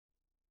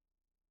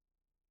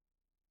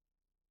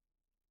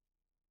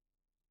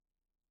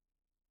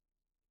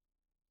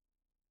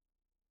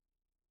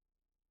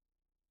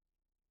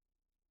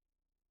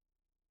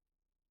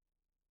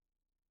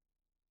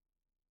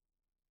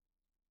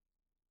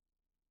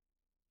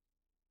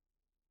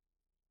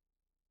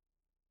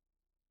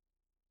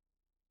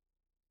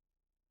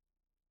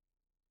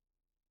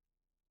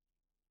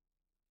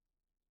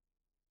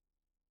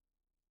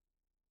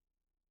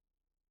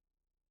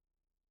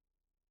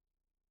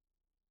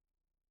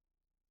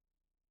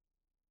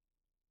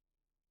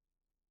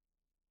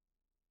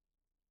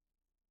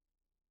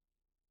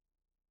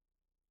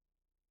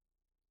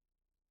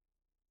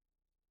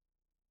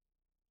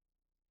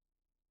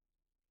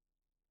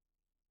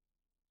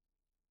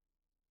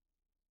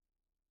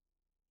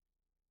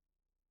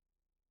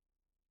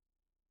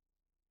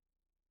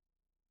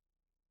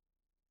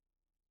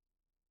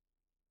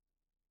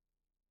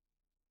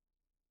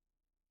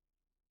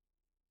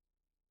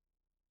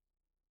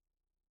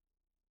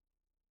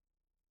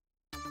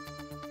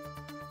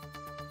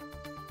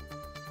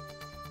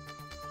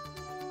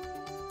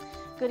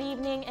Good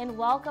evening and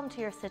welcome to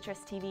your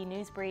CitrusTV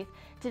News Brief.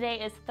 Today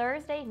is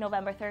Thursday,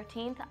 November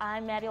 13th.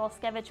 I'm Maddy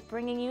Oleszkiewicz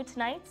bringing you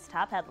tonight's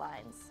top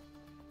headlines.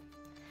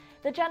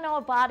 The general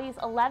body's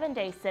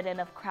 11-day sit-in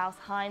of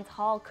Crouse-Hinds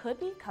Hall could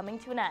be coming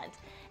to an end.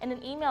 In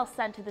an email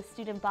sent to the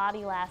student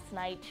body last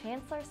night,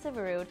 Chancellor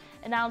Syverud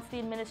announced the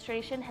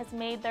administration has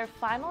made their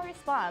final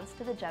response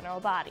to the general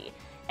body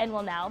and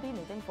will now be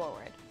moving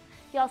forward.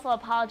 He also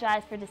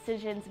apologized for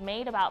decisions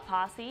made about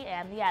Posse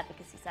and the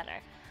Advocacy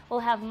Center. We'll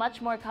have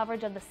much more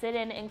coverage of the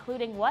sit-in,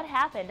 including what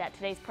happened at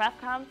today's press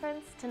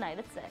conference tonight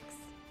at 6.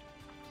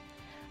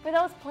 For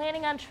those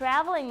planning on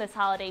traveling this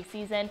holiday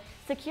season,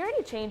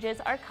 security changes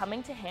are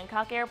coming to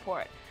Hancock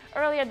Airport.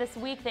 Earlier this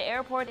week, the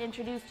airport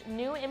introduced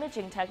new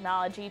imaging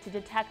technology to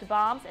detect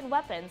bombs and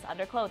weapons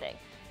under clothing.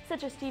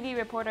 CitrusTV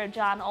reporter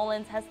John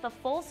Olens has the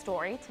full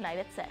story tonight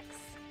at 6.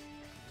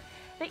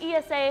 The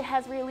ESA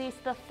has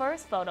released the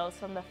first photos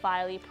from the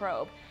Philae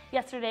probe.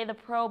 Yesterday, the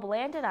probe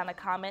landed on a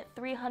comet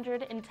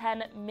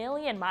 310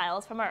 million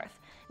miles from Earth,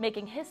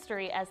 making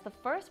history as the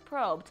first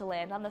probe to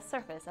land on the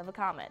surface of a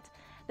comet.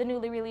 The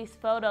newly released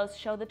photos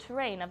show the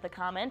terrain of the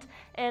comet,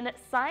 and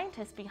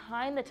scientists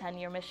behind the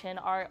 10-year mission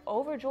are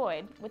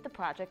overjoyed with the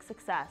project's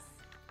success.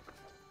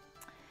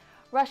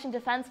 Russian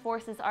defense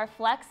forces are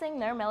flexing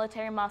their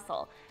military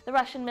muscle. The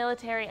Russian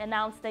military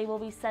announced they will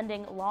be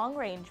sending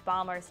long-range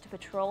bombers to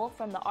patrol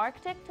from the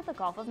Arctic to the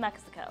Gulf of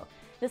Mexico.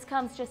 This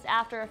comes just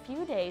after a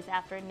few days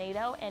after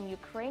NATO and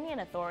Ukrainian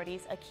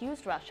authorities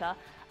accused Russia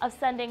of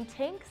sending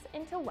tanks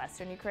into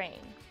western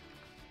Ukraine.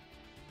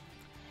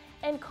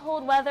 And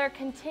cold weather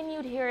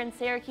continued here in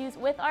Syracuse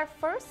with our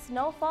first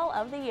snowfall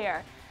of the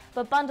year.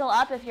 But bundle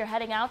up if you're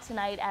heading out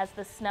tonight as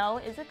the snow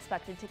is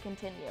expected to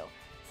continue.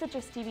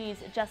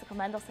 CitrusTV's Jessica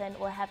Mendelson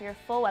will have your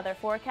full weather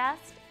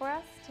forecast for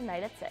us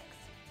tonight at 6.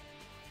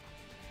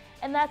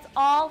 And that's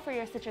all for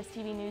your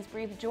CitrusTV News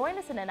Brief. Join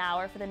us in an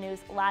hour for the news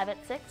live at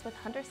 6 with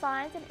Hunter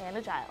Sines and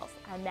Anna Giles.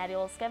 I'm Maddy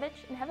Oleszkiewicz,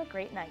 and have a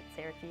great night,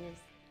 Syracuse.